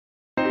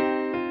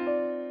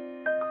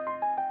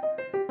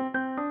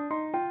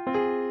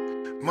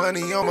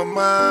Money on my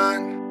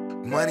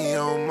mind, money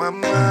on my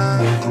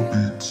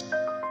mind.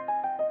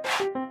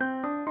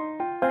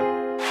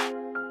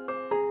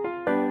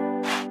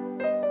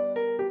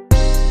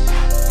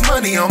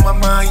 Money on my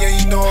mind, yeah,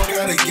 you know I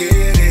gotta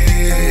get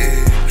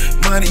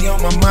it. Money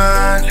on my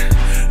mind,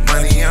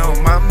 money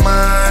on my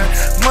mind.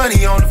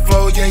 Money on the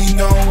floor, yeah, you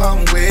know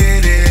I'm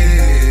with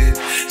it.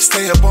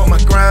 Stay up on my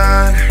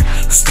grind,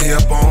 stay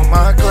up on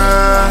my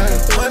grind.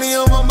 Money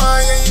on my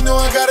mind, yeah, you know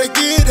I gotta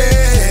get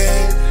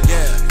it.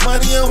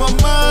 Money on my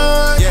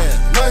mind,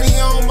 money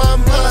on my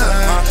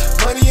mind.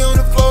 Money on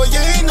the floor,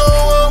 yeah, you know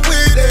I'm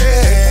with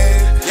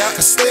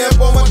it. Stay up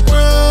on my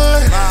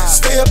grind,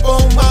 stay up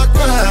on my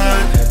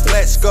grind.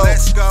 Let's go.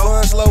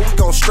 Funds low, we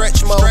gon'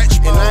 stretch more.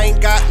 And I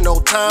ain't got no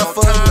time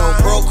for no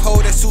broke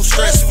hoe that's too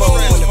stressful.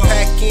 When the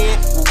pack in,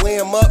 we weigh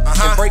them up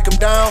and break them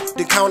down,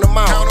 then count them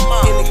out.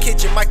 In the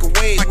kitchen,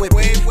 microwave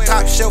whipping.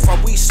 Top shelf, while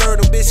we serve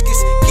them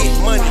biscuits. Get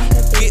money,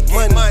 get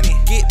money,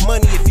 get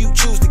money if you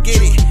choose to get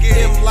it.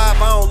 MLive,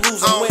 I don't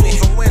lose, I'm winning.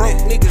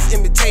 Broke niggas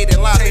imitating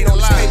live on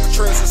these paper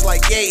trails, it's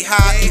like yay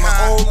high. In my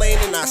own lane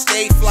and I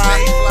stay fly.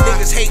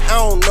 Niggas hate, I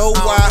don't know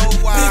why.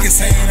 Niggas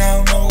hate, I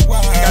don't know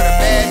why. Got a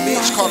bad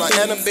bitch, call her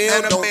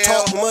Annabelle. Don't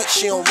talk much,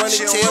 she don't run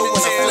and tell.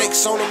 When I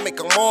flex on them, make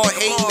them all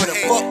hate. Then a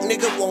fuck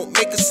nigga won't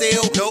make a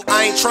sale.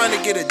 I ain't trying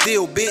to get a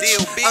deal, bitch.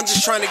 I'm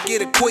just trying to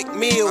get a quick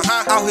meal.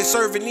 Out here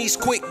serving these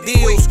quick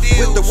deals.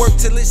 With the work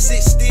till it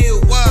sits still.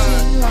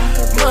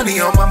 Money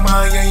on my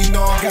mind, yeah, you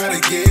know I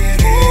gotta get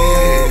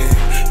it.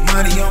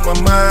 Money on my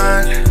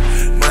mind,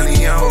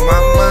 money on my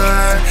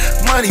mind.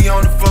 Money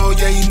on the floor,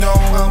 yeah, you know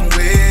I'm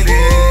with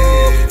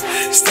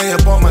it. Stay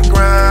up on my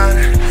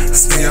grind,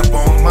 stay up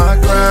on my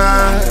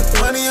grind.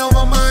 Money on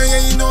my mind,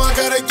 yeah, you know I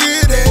gotta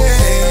get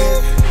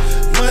it.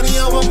 Money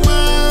on my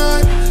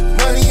mind,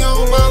 money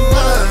on my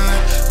mind.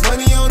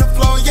 Money on the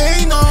floor, yeah,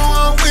 you know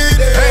I'm with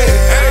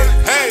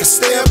it.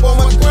 Stay up on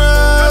my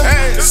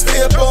grind,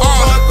 stay up on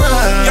my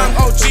grind. Young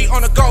OG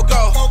on the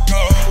go-go.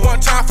 One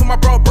time for my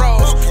bros.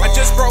 I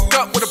just broke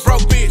up with a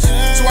broke bitch,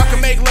 so I can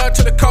make love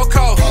to the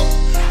coco.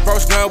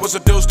 First love was a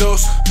deuce.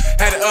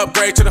 Had to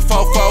upgrade to the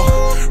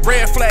fofo.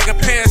 Red flag and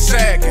pants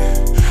sagging.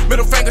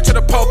 Middle finger to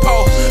the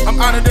popo.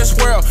 I'm out of this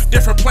world,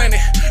 different planet.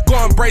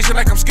 Going brazen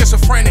like I'm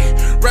schizophrenic.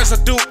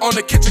 Residue on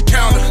the kitchen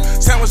counter.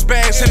 Sandwich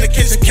bags in the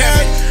kitchen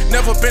cabinet.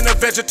 Never been a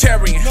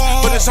vegetarian,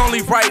 but it's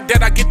only right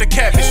that I get the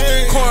cabbage.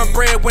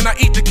 Cornbread when I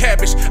eat the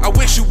cabbage. I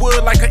wish you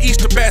would like an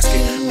Easter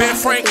basket. Ben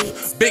Frank,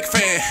 big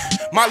fan.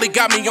 Molly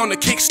got me on the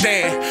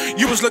kickstand.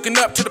 You was looking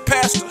up to the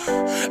pastor,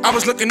 I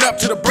was looking up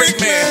to the brick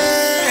man.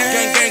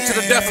 Gang to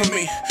the death of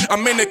me.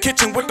 I'm in the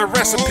kitchen with the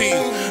recipe.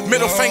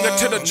 Middle finger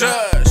to the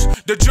judge,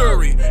 the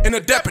jury, and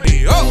the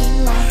deputy.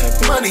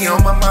 Money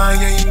on my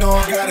mind, yeah, you know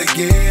I gotta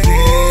get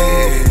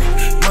it.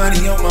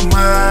 Money on my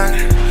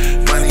mind,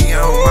 money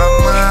on my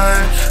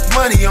mind.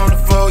 Money on the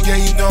floor, yeah,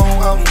 you know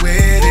I'm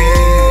with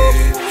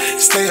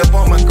it. Stay up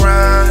on my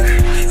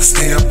grind,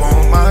 stay up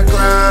on my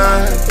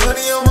grind.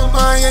 Money on my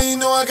mind, yeah, you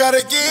know I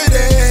gotta get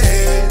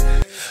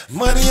it.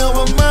 Money on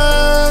my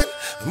mind,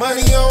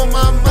 money on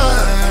my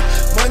mind.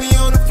 Money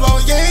on the floor,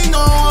 yeah, you know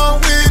I'm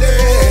with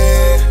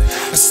it.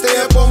 I stay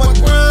up on my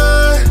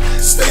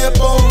grind, stay up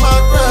on my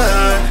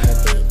grind.